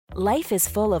Life is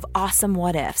full of awesome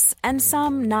what-ifs, and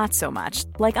some not so much,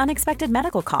 like unexpected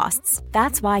medical costs.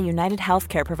 That's why United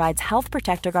Healthcare provides Health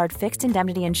Protector Guard fixed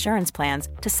indemnity insurance plans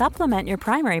to supplement your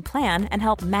primary plan and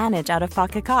help manage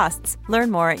out-of-pocket costs.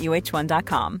 Learn more at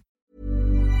uh1.com.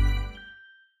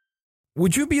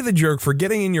 Would you be the jerk for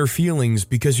getting in your feelings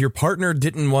because your partner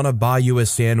didn't want to buy you a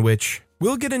sandwich?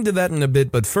 We'll get into that in a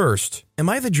bit, but first, am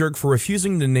I the jerk for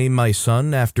refusing to name my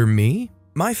son after me?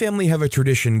 My family have a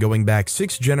tradition going back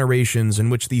 6 generations in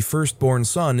which the firstborn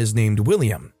son is named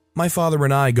William. My father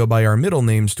and I go by our middle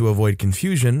names to avoid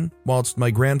confusion, whilst my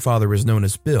grandfather is known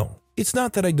as Bill. It's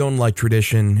not that I don't like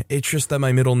tradition, it's just that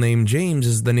my middle name James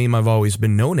is the name I've always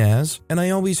been known as, and I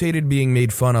always hated being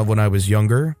made fun of when I was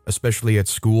younger, especially at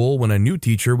school when a new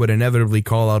teacher would inevitably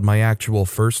call out my actual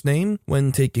first name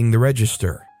when taking the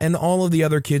register. And all of the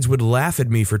other kids would laugh at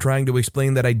me for trying to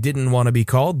explain that I didn't want to be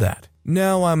called that.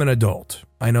 Now I'm an adult.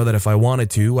 I know that if I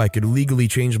wanted to, I could legally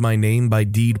change my name by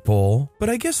deed poll, but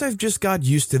I guess I've just got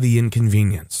used to the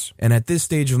inconvenience. And at this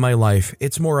stage of my life,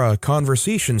 it's more a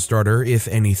conversation starter if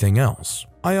anything else.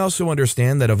 I also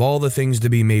understand that of all the things to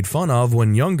be made fun of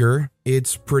when younger,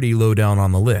 it's pretty low down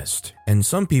on the list. And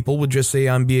some people would just say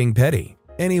I'm being petty.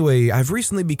 Anyway, I've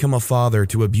recently become a father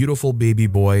to a beautiful baby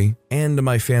boy, and to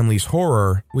my family's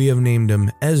horror, we have named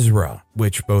him Ezra,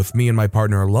 which both me and my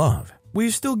partner love.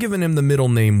 We've still given him the middle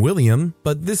name William,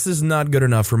 but this is not good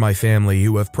enough for my family,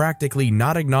 who have practically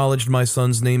not acknowledged my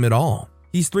son's name at all.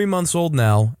 He's 3 months old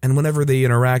now, and whenever they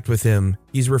interact with him,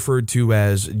 he's referred to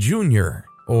as Junior,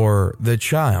 or the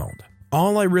child.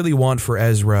 All I really want for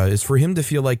Ezra is for him to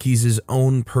feel like he's his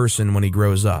own person when he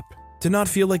grows up. To not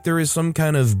feel like there is some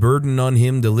kind of burden on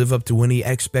him to live up to any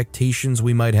expectations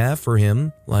we might have for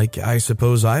him, like I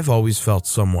suppose I've always felt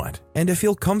somewhat. And to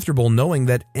feel comfortable knowing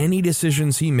that any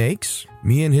decisions he makes,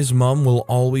 me and his mom will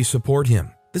always support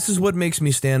him. This is what makes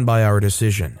me stand by our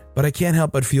decision, but I can't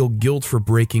help but feel guilt for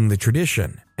breaking the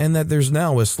tradition, and that there's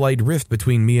now a slight rift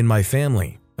between me and my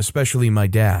family, especially my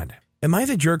dad. Am I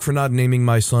the jerk for not naming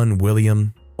my son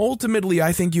William? Ultimately,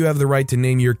 I think you have the right to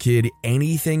name your kid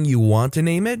anything you want to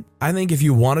name it. I think if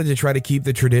you wanted to try to keep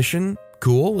the tradition,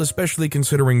 cool, especially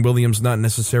considering William's not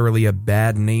necessarily a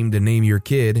bad name to name your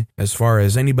kid, as far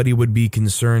as anybody would be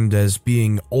concerned as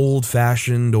being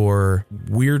old-fashioned or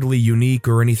weirdly unique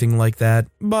or anything like that.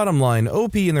 Bottom line,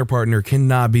 OP and their partner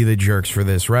cannot be the jerks for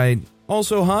this, right?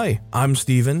 Also, hi, I'm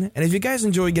Steven, and if you guys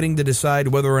enjoy getting to decide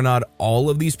whether or not all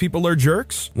of these people are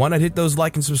jerks, why not hit those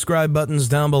like and subscribe buttons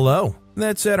down below?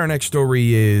 That said, our next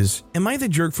story is, am I the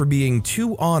jerk for being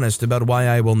too honest about why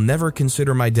I will never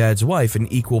consider my dad's wife an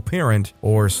equal parent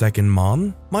or second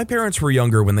mom? My parents were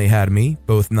younger when they had me,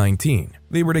 both 19.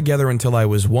 They were together until I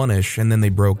was 1-ish and then they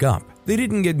broke up. They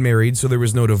didn't get married, so there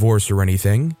was no divorce or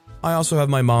anything. I also have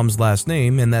my mom's last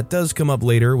name, and that does come up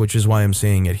later, which is why I'm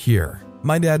saying it here.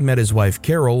 My dad met his wife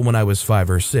Carol when I was 5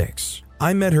 or 6.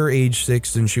 I met her age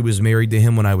 6 and she was married to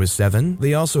him when I was 7.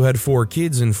 They also had 4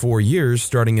 kids in 4 years,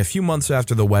 starting a few months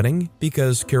after the wedding,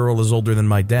 because Carol is older than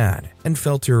my dad, and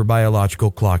felt her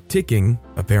biological clock ticking,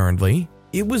 apparently.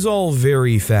 It was all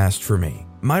very fast for me.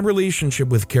 My relationship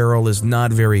with Carol is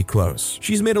not very close.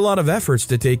 She's made a lot of efforts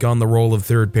to take on the role of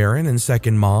third parent and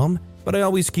second mom, but I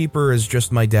always keep her as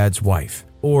just my dad's wife,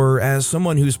 or as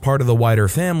someone who's part of the wider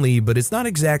family, but it's not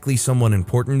exactly someone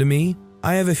important to me.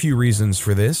 I have a few reasons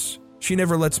for this. She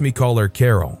never lets me call her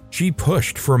Carol. She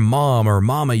pushed for mom or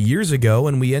mama years ago,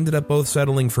 and we ended up both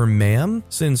settling for ma'am,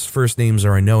 since first names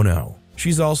are a no-no.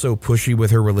 She's also pushy with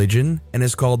her religion, and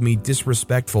has called me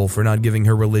disrespectful for not giving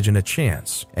her religion a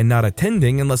chance, and not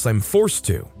attending unless I'm forced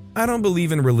to. I don't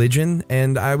believe in religion,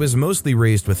 and I was mostly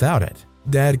raised without it.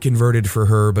 Dad converted for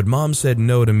her, but mom said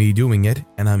no to me doing it,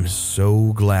 and I'm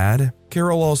so glad.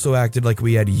 Carol also acted like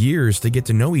we had years to get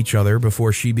to know each other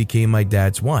before she became my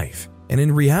dad's wife. And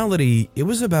in reality, it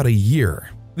was about a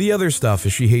year. The other stuff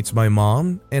is she hates my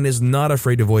mom and is not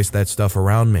afraid to voice that stuff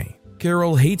around me.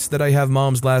 Carol hates that I have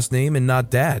mom's last name and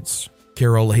not dad's.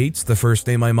 Carol hates the first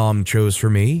name my mom chose for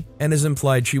me and has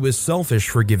implied she was selfish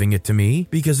for giving it to me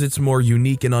because it's more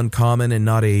unique and uncommon and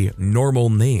not a normal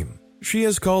name. She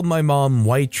has called my mom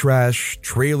white trash,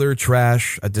 trailer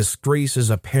trash, a disgrace as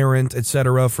a parent,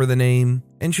 etc. for the name,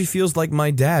 and she feels like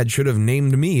my dad should have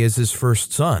named me as his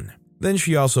first son. Then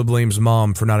she also blames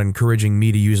mom for not encouraging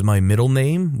me to use my middle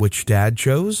name, which dad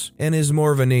chose, and is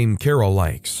more of a name Carol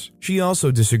likes. She also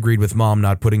disagreed with mom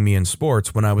not putting me in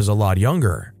sports when I was a lot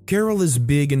younger. Carol is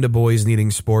big into boys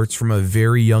needing sports from a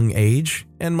very young age,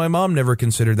 and my mom never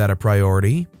considered that a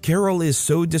priority. Carol is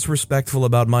so disrespectful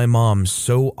about my mom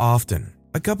so often.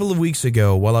 A couple of weeks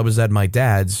ago, while I was at my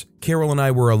dad's, Carol and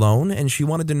I were alone and she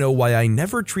wanted to know why I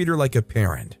never treat her like a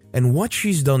parent and what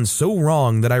she's done so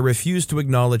wrong that I refuse to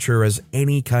acknowledge her as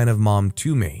any kind of mom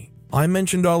to me. I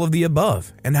mentioned all of the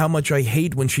above and how much I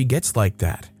hate when she gets like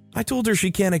that. I told her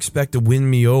she can't expect to win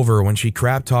me over when she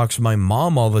crap talks my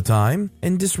mom all the time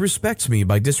and disrespects me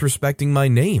by disrespecting my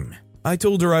name. I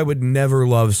told her I would never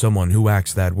love someone who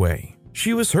acts that way.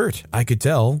 She was hurt, I could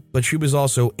tell, but she was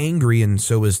also angry, and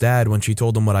so was Dad when she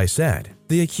told them what I said.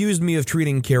 They accused me of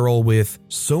treating Carol with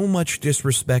so much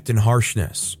disrespect and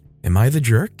harshness. Am I the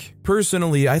jerk?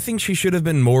 Personally, I think she should have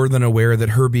been more than aware that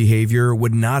her behavior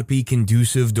would not be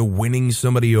conducive to winning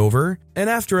somebody over. And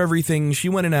after everything, she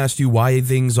went and asked you why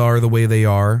things are the way they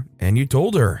are, and you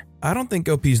told her. I don't think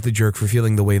OP's the jerk for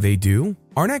feeling the way they do.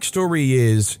 Our next story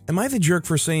is, am I the jerk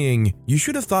for saying, you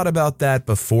should have thought about that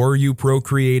before you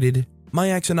procreated?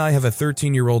 My ex and I have a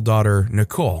 13-year-old daughter,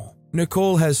 Nicole.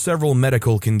 Nicole has several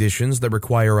medical conditions that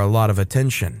require a lot of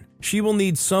attention. She will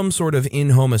need some sort of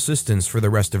in-home assistance for the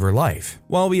rest of her life.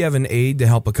 While we have an aide to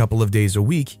help a couple of days a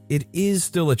week, it is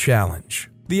still a challenge.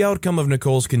 The outcome of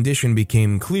Nicole's condition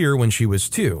became clear when she was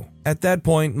 2. At that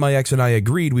point, my ex and I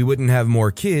agreed we wouldn't have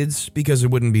more kids because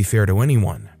it wouldn't be fair to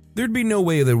anyone. There'd be no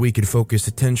way that we could focus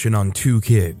attention on 2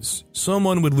 kids.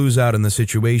 Someone would lose out in the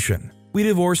situation. We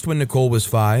divorced when Nicole was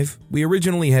 5. We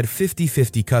originally had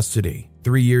 50-50 custody.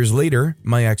 3 years later,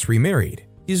 my ex remarried.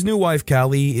 His new wife,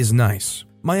 Callie, is nice.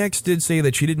 My ex did say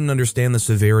that she didn't understand the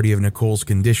severity of Nicole's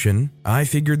condition. I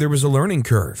figured there was a learning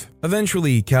curve.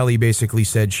 Eventually, Callie basically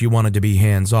said she wanted to be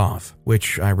hands-off,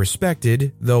 which I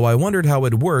respected, though I wondered how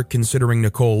it'd work considering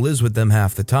Nicole lives with them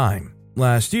half the time.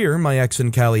 Last year, my ex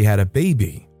and Callie had a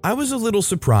baby. I was a little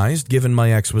surprised given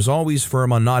my ex was always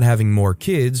firm on not having more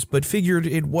kids, but figured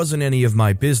it wasn't any of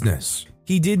my business.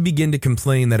 He did begin to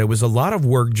complain that it was a lot of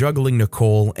work juggling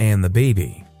Nicole and the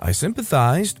baby. I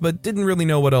sympathized, but didn't really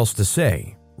know what else to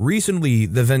say. Recently,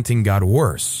 the venting got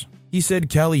worse. He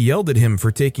said Callie yelled at him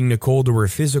for taking Nicole to her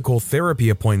physical therapy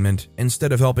appointment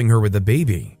instead of helping her with the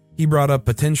baby. He brought up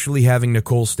potentially having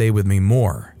Nicole stay with me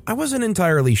more. I wasn't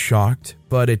entirely shocked,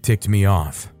 but it ticked me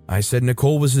off. I said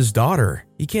Nicole was his daughter.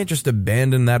 He can't just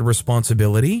abandon that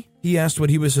responsibility. He asked what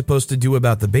he was supposed to do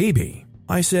about the baby.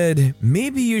 I said,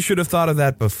 maybe you should have thought of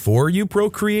that before you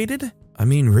procreated? I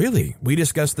mean, really, we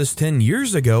discussed this 10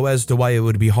 years ago as to why it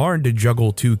would be hard to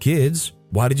juggle 2 kids.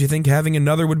 Why did you think having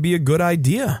another would be a good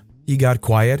idea? He got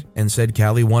quiet and said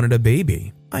Callie wanted a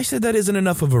baby. I said that isn't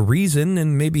enough of a reason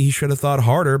and maybe he should have thought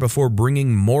harder before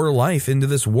bringing more life into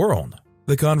this world.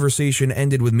 The conversation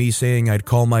ended with me saying I'd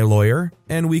call my lawyer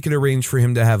and we could arrange for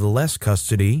him to have less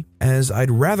custody, as I'd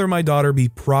rather my daughter be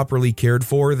properly cared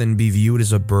for than be viewed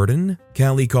as a burden.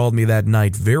 Callie called me that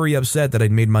night very upset that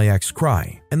I'd made my ex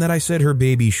cry and that I said her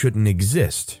baby shouldn't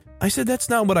exist. I said that's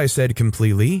not what I said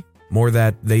completely, more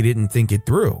that they didn't think it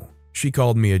through. She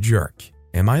called me a jerk.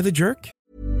 Am I the jerk?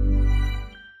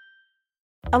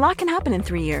 A lot can happen in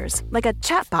 3 years, like a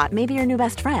chatbot may be your new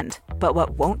best friend. But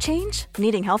what won't change?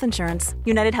 Needing health insurance.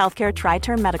 United Healthcare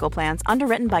Tri-Term Medical Plans,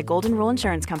 underwritten by Golden Rule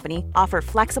Insurance Company, offer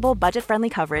flexible, budget-friendly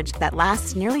coverage that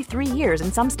lasts nearly 3 years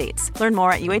in some states. Learn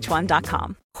more at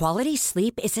uh1.com. Quality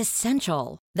sleep is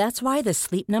essential. That's why the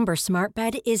Sleep Number Smart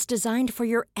Bed is designed for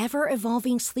your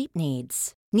ever-evolving sleep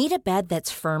needs. Need a bed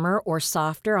that's firmer or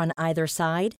softer on either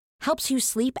side? Helps you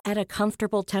sleep at a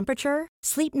comfortable temperature?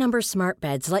 Sleep Number Smart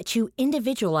Beds let you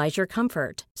individualize your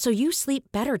comfort, so you sleep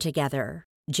better together.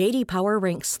 J.D. Power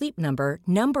ranks Sleep Number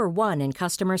number 1 in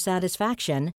customer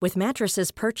satisfaction with mattresses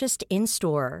purchased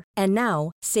in-store. And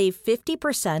now, save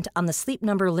 50% on the Sleep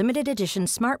Number Limited Edition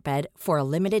Smart Bed for a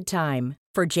limited time.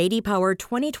 For J.D. Power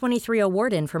 2023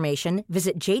 award information,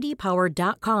 visit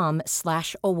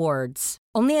jdpower.com/awards.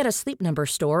 Only at a Sleep Number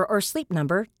store or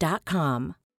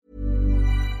sleepnumber.com.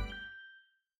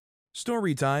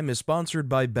 Storytime is sponsored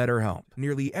by BetterHelp.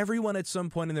 Nearly everyone at some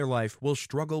point in their life will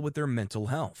struggle with their mental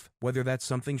health, whether that's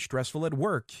something stressful at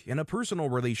work, in a personal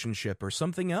relationship, or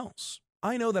something else.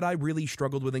 I know that I really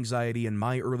struggled with anxiety in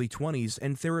my early 20s,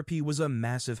 and therapy was a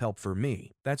massive help for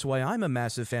me. That's why I'm a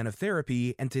massive fan of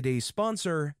therapy and today's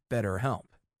sponsor, BetterHelp.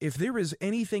 If there is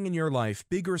anything in your life,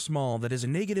 big or small, that is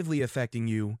negatively affecting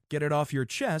you, get it off your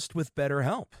chest with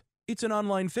BetterHelp. It's an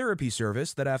online therapy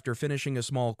service that after finishing a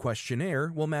small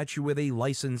questionnaire will match you with a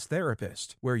licensed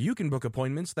therapist, where you can book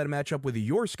appointments that match up with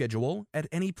your schedule at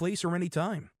any place or any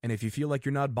time. And if you feel like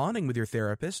you're not bonding with your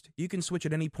therapist, you can switch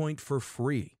at any point for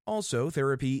free. Also,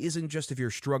 therapy isn't just if you're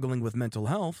struggling with mental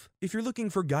health. If you're looking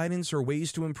for guidance or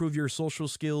ways to improve your social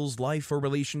skills, life, or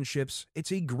relationships,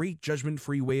 it's a great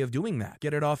judgment-free way of doing that.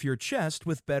 Get it off your chest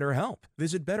with BetterHelp.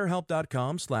 Visit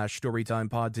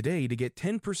betterhelp.com/storytimepod today to get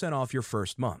 10% off your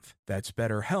first month. That's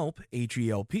BetterHelp,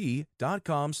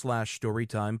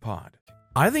 HELP.com/StorytimePod.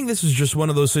 I think this is just one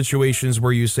of those situations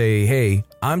where you say, hey,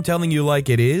 I'm telling you like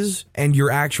it is, and you're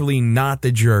actually not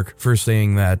the jerk for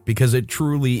saying that because it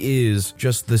truly is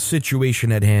just the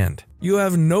situation at hand. You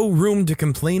have no room to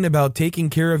complain about taking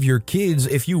care of your kids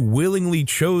if you willingly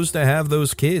chose to have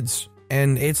those kids.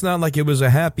 And it's not like it was a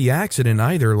happy accident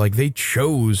either, like they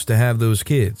chose to have those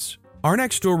kids. Our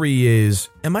next story is,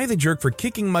 am I the jerk for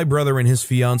kicking my brother and his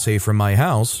fiancée from my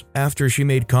house after she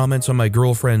made comments on my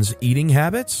girlfriend's eating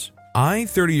habits? I,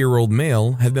 30-year-old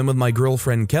male, have been with my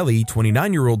girlfriend Kelly,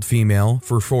 29-year-old female,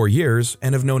 for 4 years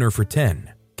and have known her for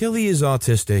 10. Kelly is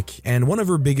autistic, and one of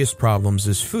her biggest problems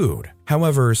is food.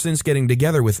 However, since getting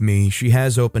together with me, she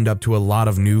has opened up to a lot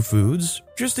of new foods.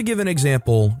 Just to give an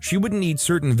example, she wouldn't eat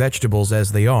certain vegetables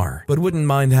as they are, but wouldn't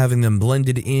mind having them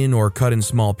blended in or cut in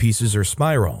small pieces or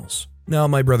spirals. Now,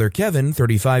 my brother Kevin,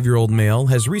 35-year-old male,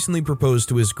 has recently proposed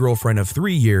to his girlfriend of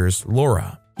 3 years,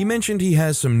 Laura. He mentioned he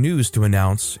has some news to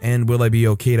announce, and will I be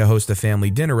okay to host a family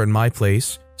dinner at my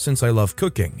place, since I love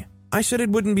cooking. I said it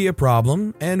wouldn't be a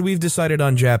problem, and we've decided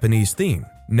on Japanese theme.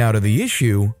 Now to the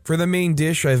issue, for the main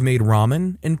dish I've made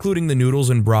ramen, including the noodles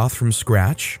and broth from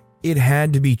scratch. It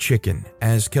had to be chicken,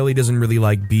 as Kelly doesn't really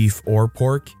like beef or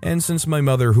pork, and since my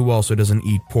mother, who also doesn't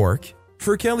eat pork.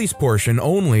 For Kelly's portion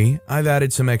only, I've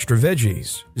added some extra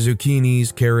veggies,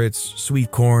 zucchinis, carrots,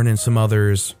 sweet corn, and some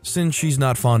others, since she's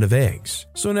not fond of eggs.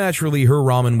 So naturally, her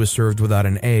ramen was served without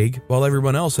an egg, while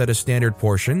everyone else had a standard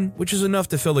portion, which is enough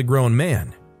to fill a grown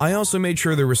man. I also made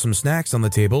sure there were some snacks on the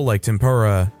table like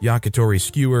tempura, yakitori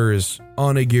skewers,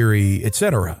 onigiri,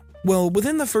 etc. Well,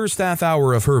 within the first half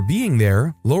hour of her being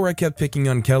there, Laura kept picking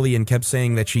on Kelly and kept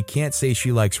saying that she can't say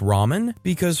she likes ramen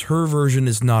because her version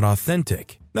is not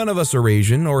authentic. None of us are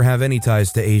Asian or have any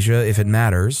ties to Asia if it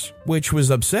matters, which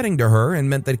was upsetting to her and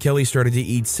meant that Kelly started to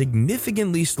eat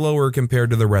significantly slower compared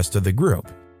to the rest of the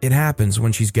group. It happens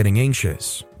when she's getting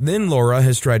anxious. Then Laura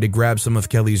has tried to grab some of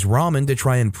Kelly's ramen to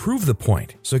try and prove the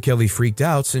point, so Kelly freaked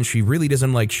out since she really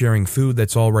doesn't like sharing food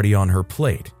that's already on her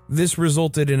plate. This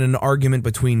resulted in an argument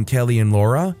between Kelly and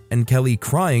Laura, and Kelly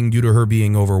crying due to her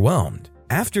being overwhelmed.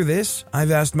 After this,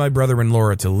 I've asked my brother and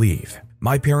Laura to leave.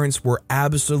 My parents were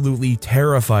absolutely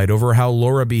terrified over how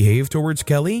Laura behaved towards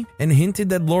Kelly and hinted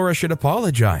that Laura should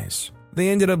apologize. They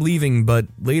ended up leaving, but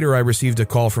later I received a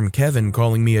call from Kevin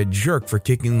calling me a jerk for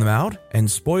kicking them out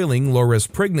and spoiling Laura's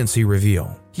pregnancy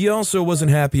reveal. He also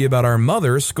wasn't happy about our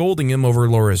mother scolding him over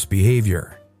Laura's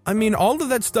behavior. I mean, all of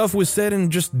that stuff was said in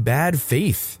just bad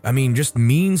faith. Just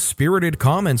mean-spirited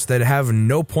comments that have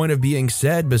no point of being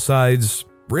said besides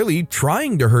really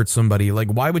trying to hurt somebody. Like,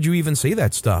 why would you even say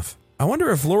that stuff? I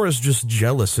wonder if Laura's just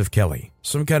jealous of Kelly.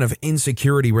 Some kind of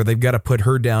insecurity where they've got to put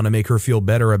her down to make her feel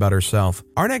better about herself.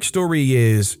 Our next story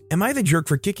is, am I the jerk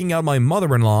for kicking out my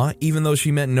mother-in-law even though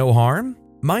she meant no harm?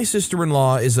 My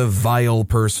sister-in-law is a vile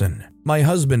person. My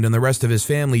husband and the rest of his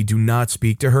family do not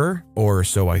speak to her, or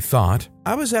so I thought.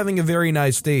 I was having a very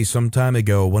nice day some time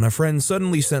ago when a friend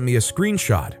suddenly sent me a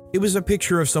screenshot. It was a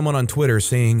picture of someone on Twitter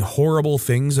saying horrible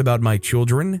things about my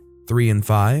children, 3 and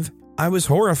 5. I was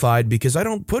horrified because I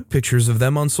don't put pictures of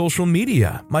them on social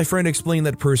media. My friend explained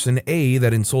that person A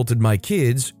that insulted my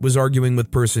kids was arguing with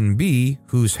person B,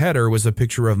 whose header was a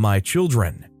picture of my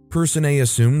children. Person A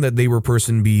assumed that they were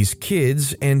person B's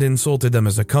kids and insulted them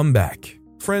as a comeback.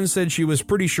 Friend said she was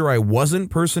pretty sure I wasn't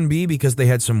person B because they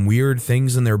had some weird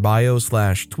things in their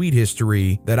bio/tweet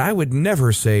history that I would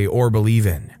never say or believe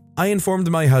in. I informed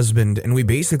my husband and we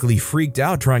basically freaked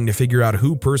out trying to figure out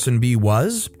who person B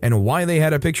was and why they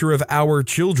had a picture of our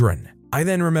children. I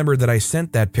then remembered that I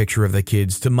sent that picture of the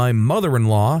kids to my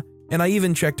mother-in-law and I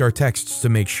even checked our texts to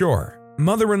make sure.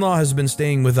 Mother-in-law has been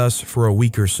staying with us for a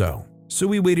week or so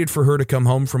we waited for her to come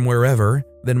home from wherever,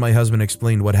 then my husband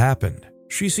explained what happened.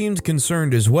 She seemed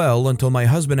concerned as well until my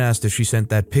husband asked if she sent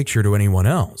that picture to anyone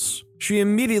else. She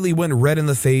immediately went red in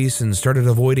the face and started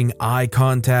avoiding eye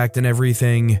contact and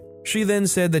everything. She then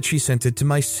said that she sent it to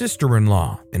my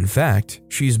sister-in-law. In fact,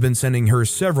 she's been sending her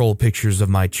several pictures of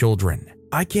my children.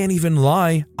 I can't even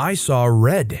lie, I saw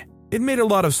red. It made a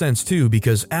lot of sense too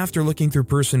because after looking through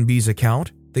person B's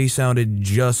account, they sounded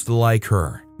just like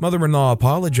her. Mother-in-law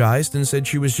apologized and said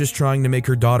she was just trying to make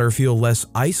her daughter feel less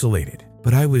isolated.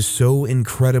 But I was so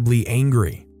incredibly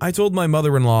angry. I told my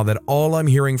mother-in-law that all I'm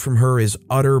hearing from her is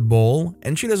utter bull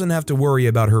and she doesn't have to worry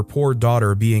about her poor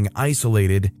daughter being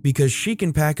isolated because she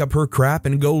can pack up her crap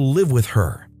and go live with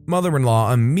her.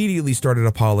 Mother-in-law immediately started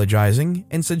apologizing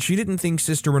and said she didn't think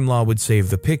sister-in-law would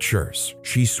save the pictures.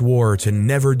 She swore to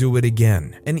never do it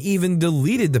again and even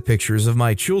deleted the pictures of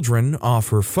my children off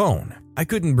her phone. I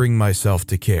couldn't bring myself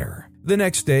to care. The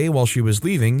next day, while she was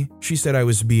leaving, she said I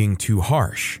was being too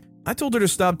harsh. I told her to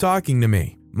stop talking to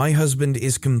me. My husband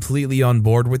is completely on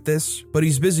board with this, but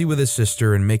he's busy with his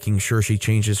sister and making sure she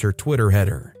changes her Twitter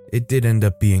header. It did end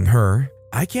up being her.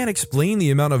 I can't explain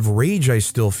the amount of rage I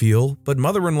still feel, but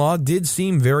mother-in-law did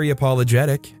seem very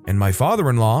apologetic, and my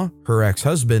father-in-law, her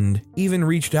ex-husband, even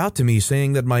reached out to me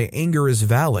saying that my anger is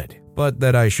valid, but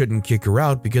that I shouldn't kick her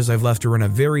out because I've left her in a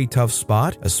very tough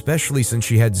spot, especially since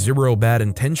she had zero bad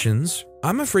intentions.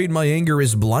 I'm afraid my anger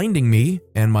is blinding me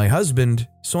and my husband,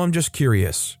 so I'm just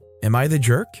curious. Am I the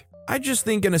jerk? I just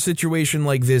think in a situation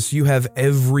like this, you have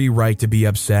every right to be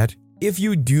upset. If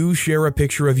you do share a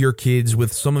picture of your kids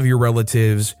with some of your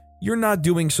relatives, you're not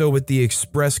doing so with the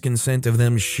express consent of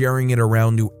them sharing it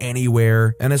around to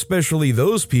anywhere, and especially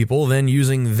those people then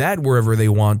using that wherever they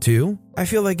want to. I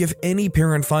feel like if any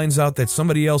parent finds out that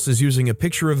somebody else is using a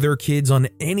picture of their kids on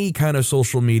any kind of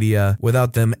social media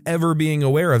without them ever being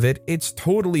aware of it, it's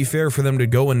totally fair for them to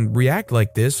go and react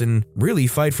like this and really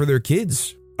fight for their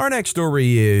kids. Our next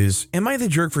story is, am I the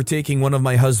jerk for taking one of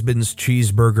my husband's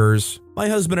cheeseburgers? My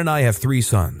husband and I have 3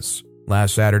 sons.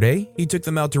 Last Saturday, he took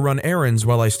them out to run errands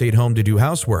while I stayed home to do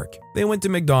housework. They went to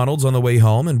McDonald's on the way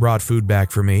home and brought food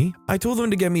back for me. I told them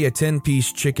to get me a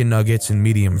 10-piece chicken nuggets and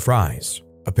medium fries.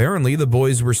 Apparently, the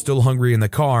boys were still hungry in the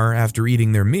car after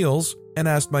eating their meals and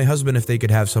asked my husband if they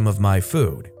could have some of my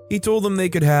food. He told them they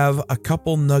could have a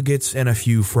couple nuggets and a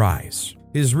few fries.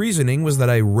 His reasoning was that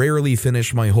I rarely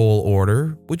finish my whole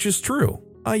order, which is true.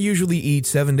 I usually eat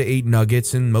 7 to 8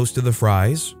 nuggets and most of the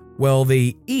fries. Well,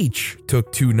 they each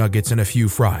took 2 nuggets and a few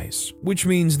fries, which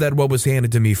means that what was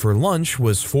handed to me for lunch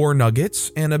was 4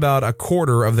 nuggets and about a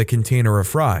quarter of the container of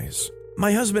fries.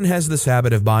 My husband has this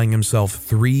habit of buying himself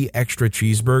 3 extra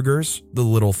cheeseburgers, the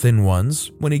little thin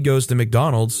ones, when he goes to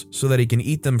McDonald's so that he can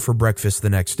eat them for breakfast the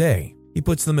next day. He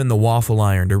puts them in the waffle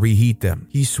iron to reheat them.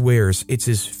 He swears it's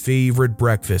his favorite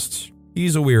breakfast.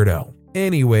 He's a weirdo.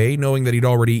 Anyway, knowing that he'd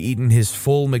already eaten his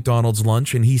full McDonald's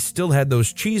lunch and he still had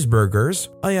those cheeseburgers,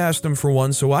 I asked him for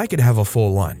one so I could have a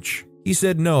full lunch. He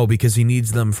said no because he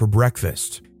needs them for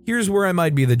breakfast. Here's where I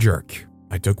might be the jerk.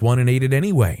 I took one and ate it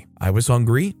anyway. I was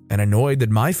hungry and annoyed that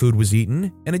my food was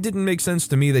eaten, and it didn't make sense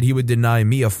to me that he would deny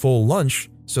me a full lunch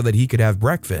so that he could have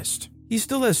breakfast. He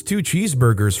still has 2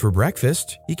 cheeseburgers for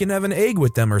breakfast. He can have an egg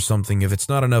with them or something if it's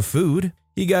not enough food.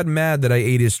 He got mad that I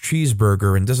ate his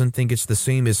cheeseburger and doesn't think it's the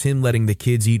same as him letting the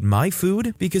kids eat my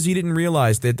food because he didn't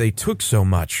realize that they took so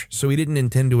much, so he didn't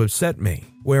intend to upset me.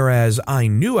 Whereas I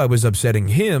knew I was upsetting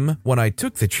him when I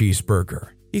took the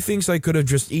cheeseburger. He thinks I could have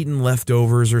just eaten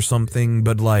leftovers or something,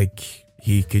 but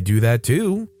he could do that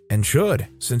too, and should,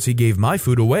 since he gave my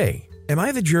food away. Am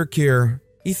I the jerk here?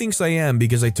 He thinks I am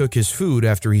because I took his food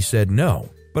after he said no,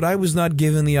 but I was not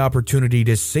given the opportunity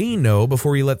to say no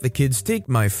before he let the kids take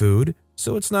my food,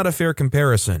 so it's not a fair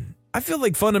comparison. I feel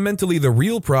like fundamentally the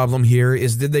real problem here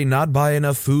is, did they not buy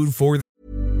enough food for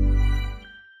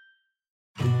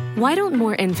Why don't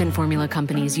more infant formula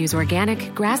companies use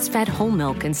organic, grass-fed whole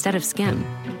milk instead of skim?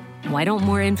 Why don't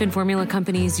more infant formula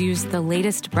companies use the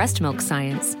latest breast milk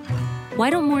science?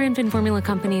 Why don't more infant formula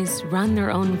companies run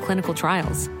their own clinical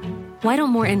trials? Why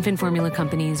don't more infant formula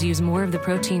companies use more of the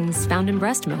proteins found in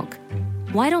breast milk?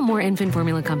 Why don't more infant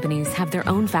formula companies have their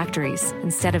own factories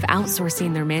instead of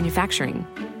outsourcing their manufacturing?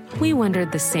 We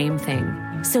wondered the same thing.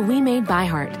 So we made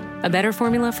ByHeart, a better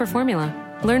formula for formula.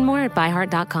 Learn more at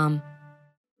byheart.com.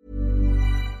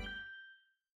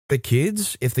 the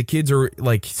kids? If the kids are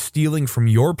stealing from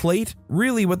your plate?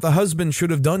 Really what the husband should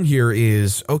have done here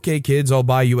is, okay kids, I'll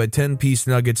buy you a 10-piece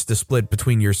nuggets to split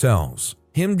between yourselves.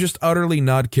 Him just utterly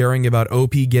not caring about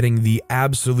OP getting the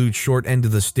absolute short end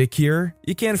of the stick here.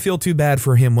 You can't feel too bad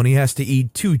for him when he has to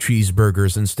eat 2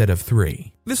 cheeseburgers instead of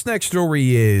 3. This next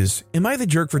story is, am I the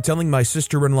jerk for telling my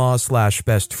sister-in-law /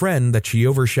 best friend that she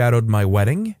overshadowed my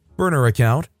wedding? Burner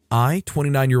account. I,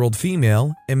 29-year-old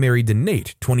female, am married to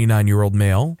Nate, 29-year-old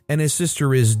male, and his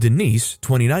sister is Denise,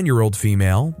 29-year-old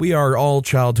female. We are all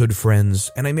childhood friends,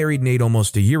 and I married Nate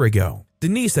almost a year ago.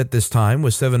 Denise at this time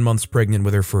was 7 months pregnant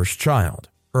with her first child.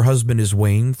 Her husband is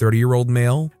Wayne, 30-year-old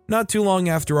male. Not too long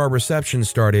after our reception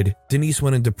started, Denise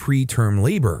went into preterm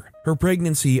labor. Her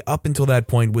pregnancy up until that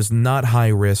point was not high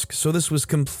risk, so this was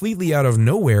completely out of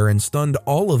nowhere and stunned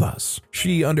all of us.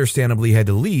 She understandably had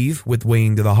to leave, with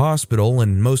Wayne to the hospital,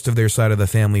 and most of their side of the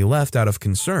family left out of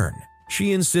concern.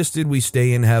 She insisted we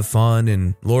stay and have fun,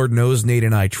 and Lord knows Nate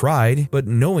and I tried, but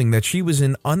knowing that she was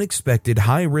in unexpected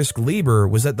high-risk labor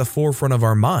was at the forefront of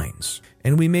our minds,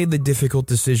 and we made the difficult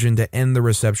decision to end the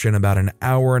reception about an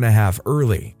hour and a half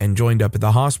early and joined up at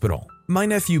the hospital. My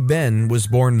nephew Ben was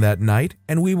born that night,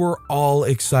 and we were all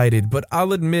excited, but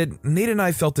I'll admit, Nate and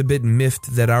I felt a bit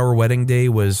miffed that our wedding day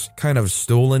was kind of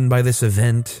stolen by this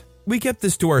event. We kept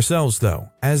this to ourselves though,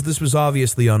 as this was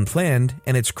obviously unplanned,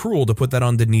 and it's cruel to put that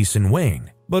on Denise and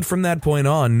Wayne. But from that point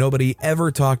on, nobody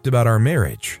ever talked about our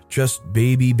marriage, just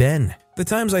baby Ben. The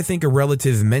times I think a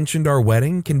relative mentioned our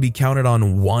wedding can be counted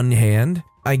on one hand.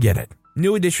 I get it.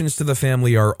 New additions to the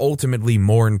family are ultimately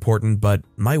more important, but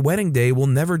my wedding day will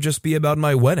never just be about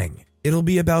my wedding. It'll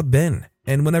be about Ben.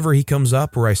 And whenever he comes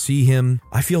up or I see him,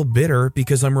 I feel bitter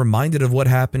because I'm reminded of what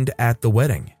happened at the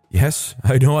wedding. Yes,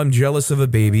 I know I'm jealous of a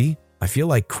baby. I feel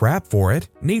like crap for it.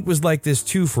 Nate was like this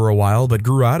too for a while, but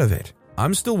grew out of it.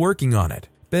 I'm still working on it.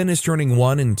 Ben is turning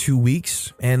 1 in 2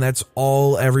 weeks, and that's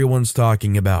all everyone's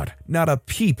talking about. Not a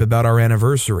peep about our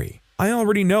anniversary. I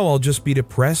already know I'll just be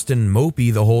depressed and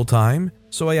mopey the whole time,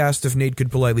 so I asked if Nate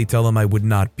could politely tell him I would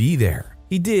not be there.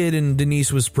 He did, and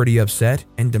Denise was pretty upset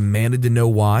and demanded to know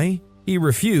why. He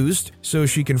refused, so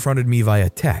she confronted me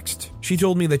via text. She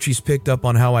told me that she's picked up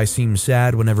on how I seem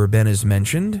sad whenever Ben is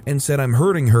mentioned, and said I'm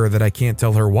hurting her that I can't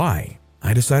tell her why.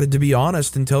 I decided to be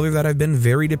honest and tell her that I've been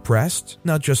very depressed,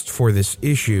 not just for this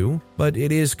issue, but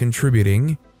it is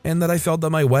contributing, and that I felt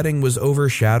that my wedding was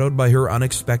overshadowed by her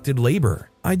unexpected labor.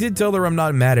 I did tell her I'm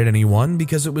not mad at anyone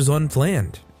because it was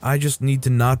unplanned. I just need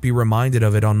to not be reminded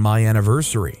of it on my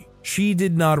anniversary. She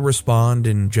did not respond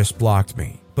and just blocked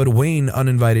me. But Wayne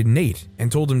uninvited Nate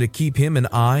and told him to keep him and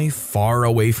I far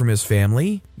away from his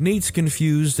family. Nate's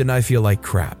confused and I feel like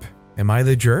crap. Am I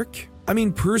the jerk? I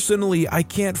mean, personally, I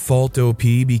can't fault OP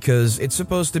because it's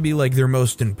supposed to be like their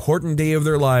most important day of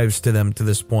their lives to them to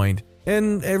this point,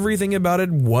 and everything about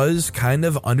it was kind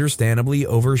of understandably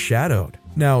overshadowed.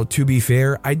 Now, to be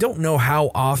fair, I don't know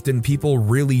how often people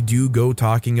really do go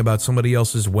talking about somebody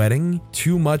else's wedding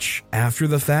too much after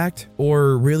the fact,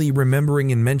 or really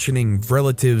remembering and mentioning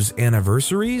relatives'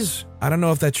 anniversaries. I don't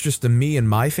know if that's just a me and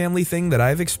my family thing that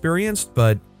I've experienced,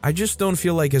 but I just don't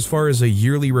feel like as far as a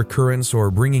yearly recurrence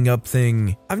or bringing up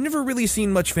thing, I've never really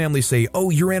seen much family say, oh,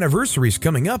 your anniversary's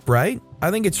coming up, right?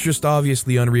 I think it's just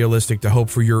obviously unrealistic to hope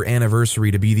for your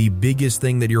anniversary to be the biggest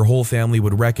thing that your whole family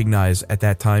would recognize at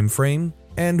that time frame.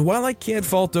 And while I can't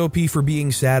fault OP for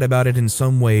being sad about it in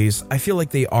some ways, I feel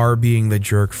like they are being the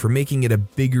jerk for making it a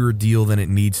bigger deal than it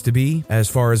needs to be, as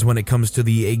far as when it comes to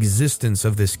the existence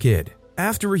of this kid.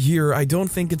 After a year, I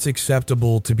don't think it's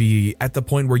acceptable to be at the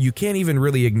point where you can't even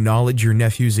really acknowledge your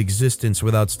nephew's existence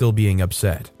without still being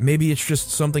upset. Maybe it's just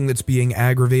something that's being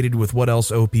aggravated with what else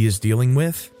OP is dealing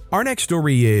with. Our next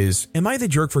story is, am I the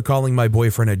jerk for calling my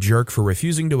boyfriend a jerk for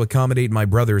refusing to accommodate my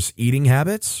brother's eating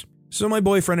habits? So my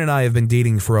boyfriend and I have been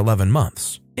dating for 11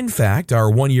 months. In fact, our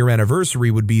 1-year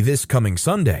anniversary would be this coming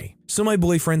Sunday. So my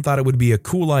boyfriend thought it would be a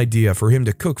cool idea for him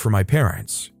to cook for my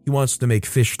parents. He wants to make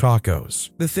fish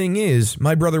tacos. The thing is,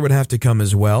 my brother would have to come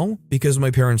as well, because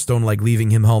my parents don't like leaving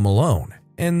him home alone.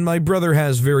 And my brother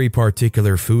has very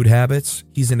particular food habits.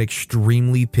 He's an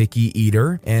extremely picky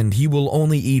eater, and he will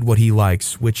only eat what he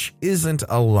likes, which isn't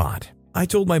a lot. I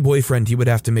told my boyfriend he would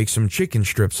have to make some chicken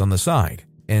strips on the side,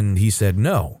 and he said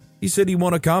no. He said he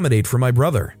won't accommodate for my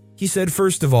brother. He said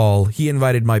first of all, he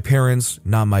invited my parents,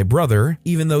 not my brother,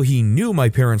 even though he knew my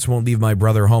parents won't leave my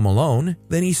brother home alone.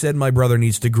 Then he said my brother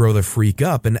needs to grow the freak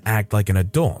up and act like an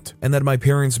adult, and that my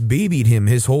parents babied him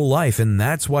his whole life and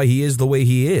that's why he is the way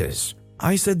he is.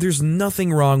 I said there's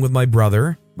nothing wrong with my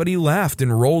brother, but he laughed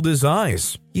and rolled his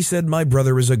eyes. He said my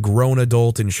brother is a grown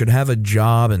adult and should have a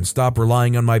job and stop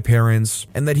relying on my parents,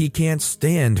 and that he can't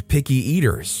stand picky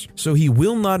eaters, so he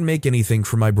will not make anything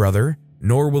for my brother,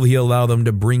 nor will he allow them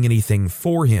to bring anything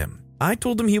for him. I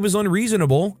told him he was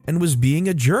unreasonable and was being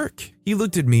a jerk. He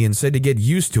looked at me and said to get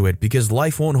used to it because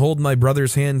life won't hold my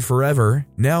brother's hand forever.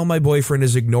 Now my boyfriend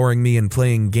is ignoring me and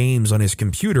playing games on his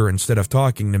computer instead of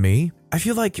talking to me. I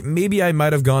feel like maybe I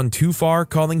might have gone too far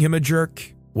calling him a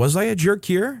jerk. Was I a jerk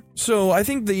here? So I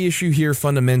think the issue here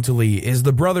fundamentally is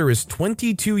the brother is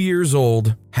 22 years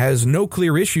old, has no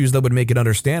clear issues that would make it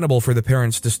understandable for the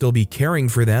parents to still be caring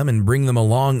for them and bring them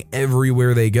along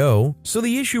everywhere they go. So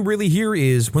the issue really here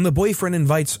is when the boyfriend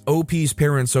invites OP's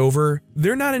parents over,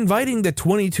 they're not inviting the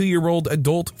 22-year-old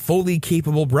adult fully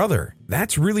capable brother.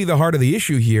 That's really the heart of the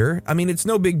issue here. I mean, it's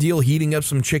no big deal heating up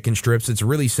some chicken strips. It's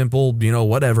really simple,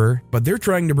 whatever. But they're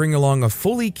trying to bring along a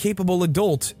fully capable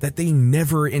adult that they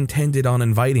never intended on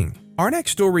inviting. Our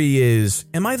next story is,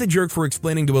 am I the jerk for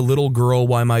explaining to a little girl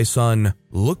why my son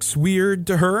looks weird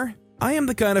to her? I am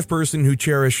the kind of person who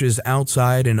cherishes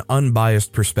outside and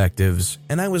unbiased perspectives,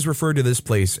 and I was referred to this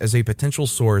place as a potential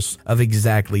source of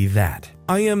exactly that.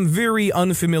 I am very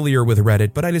unfamiliar with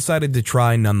Reddit, but I decided to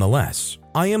try nonetheless.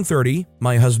 I am 30,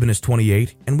 my husband is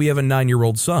 28, and we have a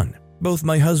 9-year-old son. Both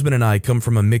my husband and I come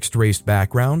from a mixed-race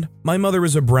background. My mother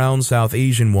is a brown South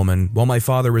Asian woman, while my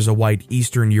father is a white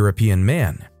Eastern European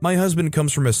man. My husband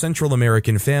comes from a Central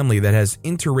American family that has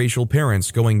interracial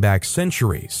parents going back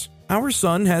centuries. Our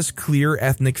son has clear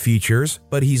ethnic features,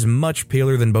 but he's much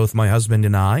paler than both my husband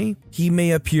and I. He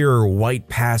may appear white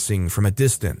passing from a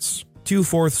distance.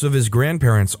 2/4 of his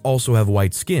grandparents also have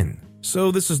white skin,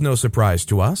 so this is no surprise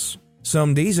to us.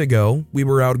 Some days ago, we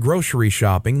were out grocery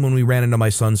shopping when we ran into my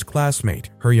son's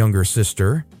classmate, her younger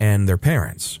sister, and their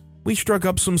parents. We struck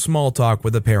up some small talk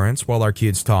with the parents while our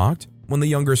kids talked, when the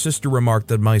younger sister remarked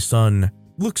that my son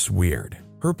looks weird.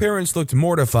 Her parents looked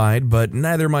mortified, but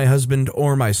neither my husband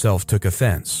or myself took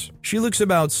offense. She looks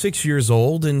about 6 years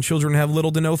old, and children have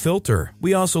little to no filter.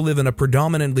 We also live in a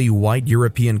predominantly white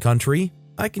European country.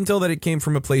 I can tell that it came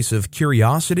from a place of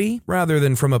curiosity rather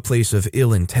than from a place of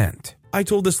ill intent. I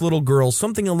told this little girl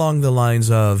something along the lines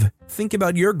of, "Think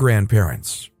about your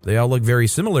grandparents. They all look very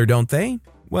similar, don't they?"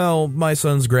 Well, my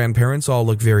son's grandparents all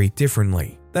look very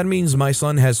differently. That means my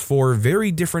son has 4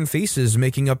 very different faces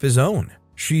making up his own.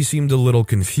 She seemed a little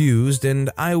confused, and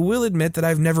I will admit that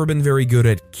I've never been very good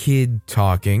at kid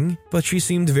talking, but she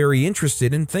seemed very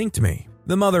interested and thanked me.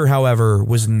 The mother, however,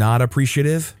 was not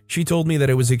appreciative. She told me that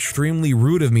it was extremely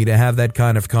rude of me to have that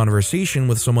kind of conversation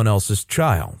with someone else's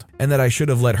child, and that I should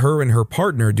have let her and her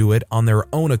partner do it on their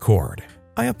own accord.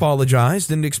 I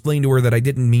apologized and explained to her that I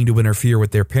didn't mean to interfere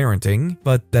with their parenting,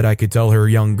 but that I could tell her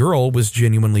young girl was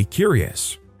genuinely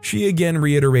curious. She again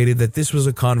reiterated that this was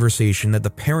a conversation that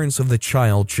the parents of the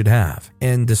child should have,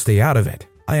 and to stay out of it.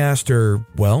 I asked her,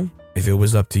 well, if it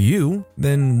was up to you,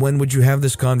 then when would you have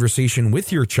this conversation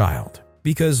with your child?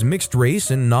 Because mixed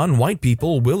race and non-white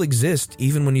people will exist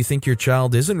even when you think your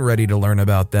child isn't ready to learn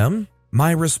about them. My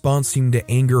response seemed to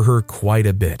anger her quite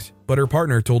a bit, but her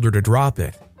partner told her to drop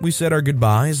it. We said our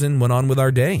goodbyes and went on with our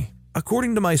day.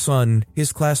 According to my son,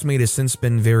 his classmate has since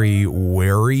been very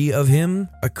wary of him.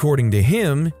 According to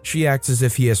him, she acts as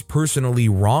if he has personally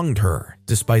wronged her,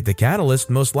 despite the catalyst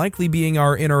most likely being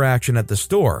our interaction at the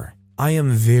store. I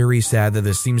am very sad that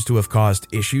this seems to have caused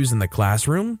issues in the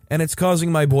classroom, and it's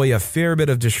causing my boy a fair bit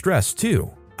of distress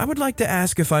too. I would like to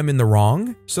ask if I'm in the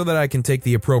wrong, so that I can take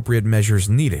the appropriate measures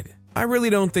needed. I really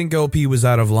don't think OP was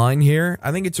out of line here.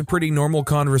 I think it's a pretty normal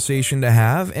conversation to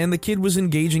have, and the kid was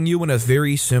engaging you in a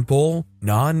very simple,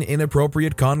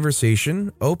 non-inappropriate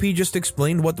conversation. OP just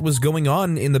explained what was going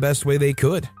on in the best way they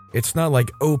could. It's not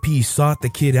like OP sought the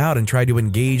kid out and tried to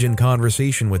engage in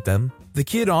conversation with them. The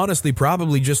kid honestly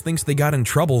probably just thinks they got in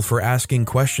trouble for asking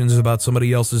questions about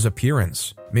somebody else's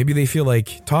appearance. Maybe they feel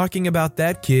like, talking about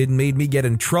that kid made me get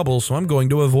in trouble, so I'm going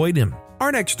to avoid him.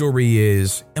 Our next story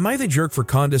is, am I the jerk for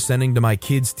condescending to my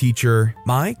kid's teacher?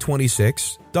 My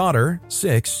 26, daughter,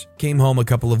 6, came home a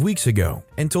couple of weeks ago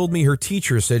and told me her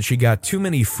teacher said she got too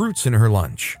many fruits in her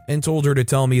lunch and told her to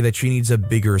tell me that she needs a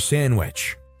bigger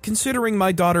sandwich. Considering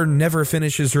my daughter never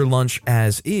finishes her lunch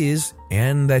as is,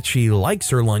 and that she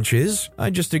likes her lunches, I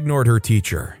just ignored her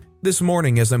teacher. This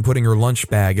morning, as I'm putting her lunch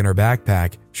bag in her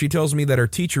backpack, she tells me that her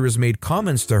teacher has made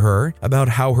comments to her about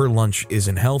how her lunch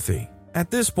isn't healthy.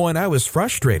 At this point, I was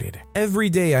frustrated. Every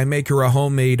day I make her a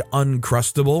homemade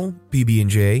Uncrustable,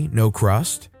 PB&J, no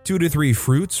crust, 2 to 3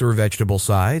 fruits or vegetable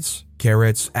sides,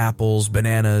 carrots, apples,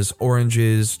 bananas,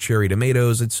 oranges, cherry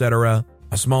tomatoes, etc.,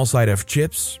 a small side of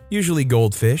chips, usually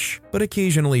goldfish, but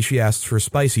occasionally she asks for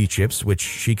spicy chips, which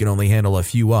she can only handle a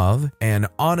few of, an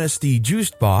Honesty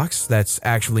juiced box that's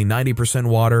actually 90%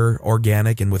 water,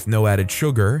 organic and with no added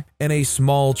sugar, and a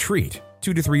small treat,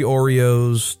 2 to 3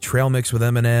 Oreos, trail mix with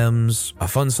M&Ms, a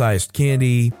fun-sized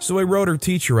candy. So I wrote her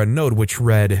teacher a note which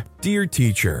read, "Dear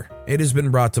teacher, it has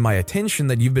been brought to my attention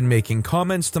that you've been making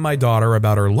comments to my daughter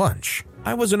about her lunch.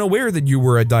 I wasn't aware that you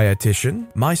were a dietitian.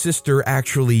 My sister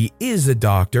actually is a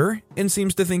doctor and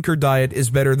seems to think her diet is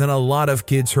better than a lot of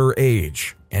kids her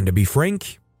age. And to be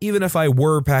frank, even if I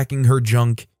were packing her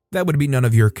junk, that would be none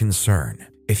of your concern.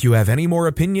 If you have any more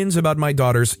opinions about my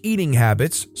daughter's eating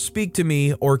habits, speak to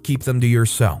me or keep them to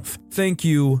yourself. Thank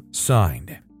you,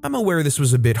 signed." I'm aware this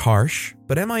was a bit harsh,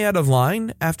 but am I out of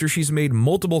line after she's made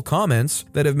multiple comments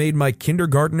that have made my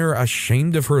kindergartner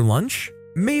ashamed of her lunch?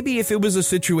 Maybe if it was a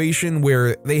situation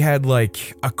where they had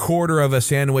like a quarter of a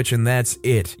sandwich and that's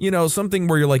it, something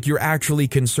where you're actually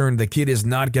concerned the kid is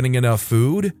not getting enough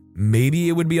food, maybe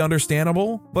it would be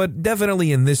understandable. But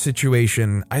definitely in this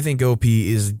situation, I think OP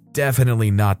is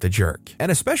definitely not the jerk.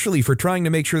 And especially for trying to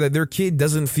make sure that their kid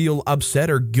doesn't feel upset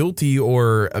or guilty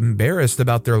or embarrassed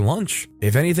about their lunch.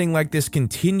 If anything like this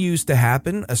continues to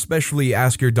happen, especially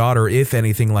ask your daughter if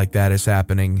anything like that is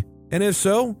happening. And if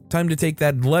so, time to take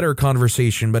that letter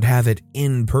conversation but have it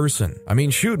in person. I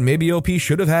mean, shoot, maybe OP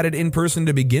should have had it in person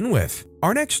to begin with.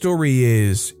 Our next story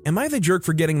is, am I the jerk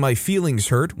for getting my feelings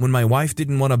hurt when my wife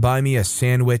didn't want to buy me a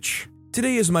sandwich?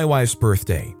 Today is my wife's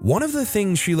birthday. One of the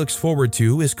things she looks forward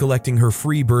to is collecting her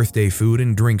free birthday food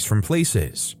and drinks from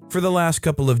places. For the last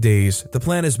couple of days, the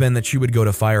plan has been that she would go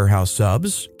to Firehouse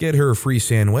Subs, get her a free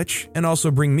sandwich, and also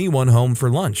bring me one home for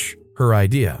lunch. Her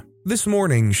idea. This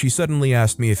morning, she suddenly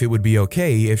asked me if it would be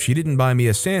okay if she didn't buy me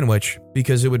a sandwich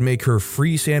because it would make her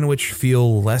free sandwich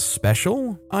feel less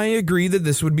special. I agreed that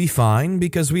this would be fine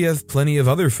because we have plenty of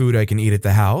other food I can eat at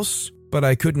the house. But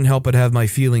I couldn't help but have my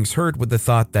feelings hurt with the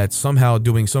thought that somehow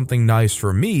doing something nice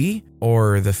for me,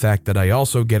 or the fact that I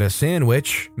also get a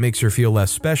sandwich, makes her feel less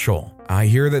special. I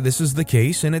hear that this is the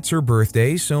case and it's her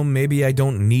birthday, so maybe I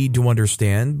don't need to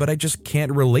understand, but I just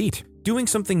can't relate. Doing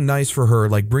something nice for her,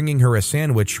 like bringing her a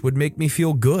sandwich, would make me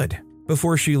feel good.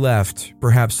 Before she left,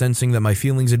 perhaps sensing that my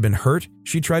feelings had been hurt,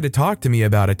 she tried to talk to me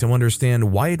about it to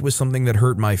understand why it was something that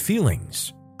hurt my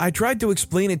feelings. I tried to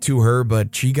explain it to her,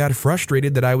 but she got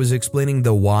frustrated that I was explaining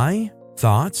the why,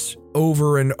 thoughts,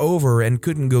 over and over and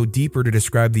couldn't go deeper to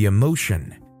describe the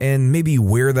emotion, and maybe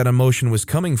where that emotion was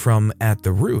coming from at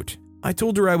the root. I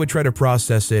told her I would try to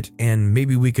process it and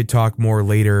maybe we could talk more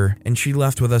later, and she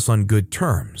left with us on good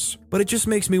terms. But it just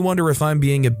makes me wonder if I'm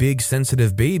being a big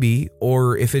sensitive baby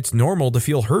or if it's normal to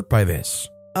feel hurt by this.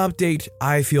 Update,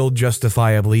 I feel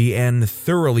justifiably and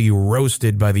thoroughly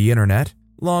roasted by the internet.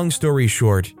 Long story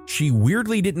short, she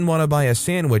weirdly didn't want to buy a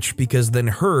sandwich because then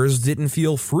hers didn't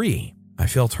feel free. I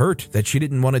felt hurt that she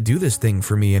didn't want to do this thing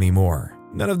for me anymore.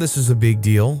 None of this is a big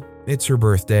deal. It's her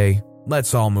birthday.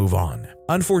 Let's all move on.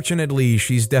 Unfortunately,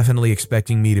 she's definitely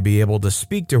expecting me to be able to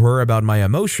speak to her about my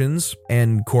emotions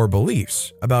and core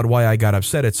beliefs about why I got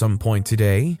upset at some point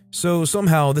today. So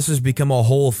somehow this has become a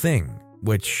whole thing,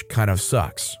 which kind of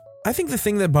sucks. I think the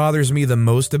thing that bothers me the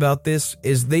most about this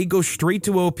is they go straight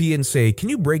to OP and say, can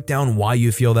you break down why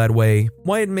you feel that way?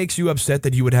 Why it makes you upset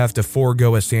that you would have to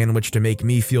forego a sandwich to make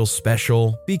me feel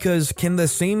special? Because can the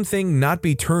same thing not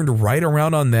be turned right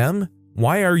around on them?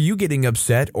 Why are you getting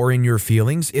upset or in your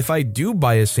feelings if I do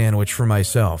buy a sandwich for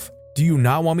myself? Do you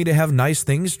not want me to have nice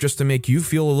things just to make you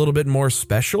feel a little bit more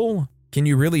special? Can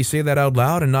you really say that out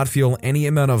loud and not feel any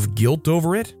amount of guilt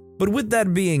over it? But with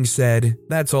that being said,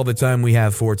 that's all the time we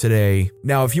have for today.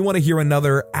 Now, if you want to hear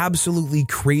another absolutely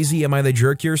crazy Am I the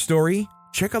Jerk Here story,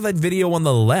 check out that video on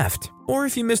the left. Or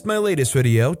if you missed my latest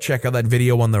video, check out that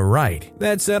video on the right.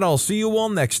 That said, I'll see you all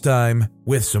next time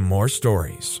with some more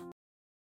stories.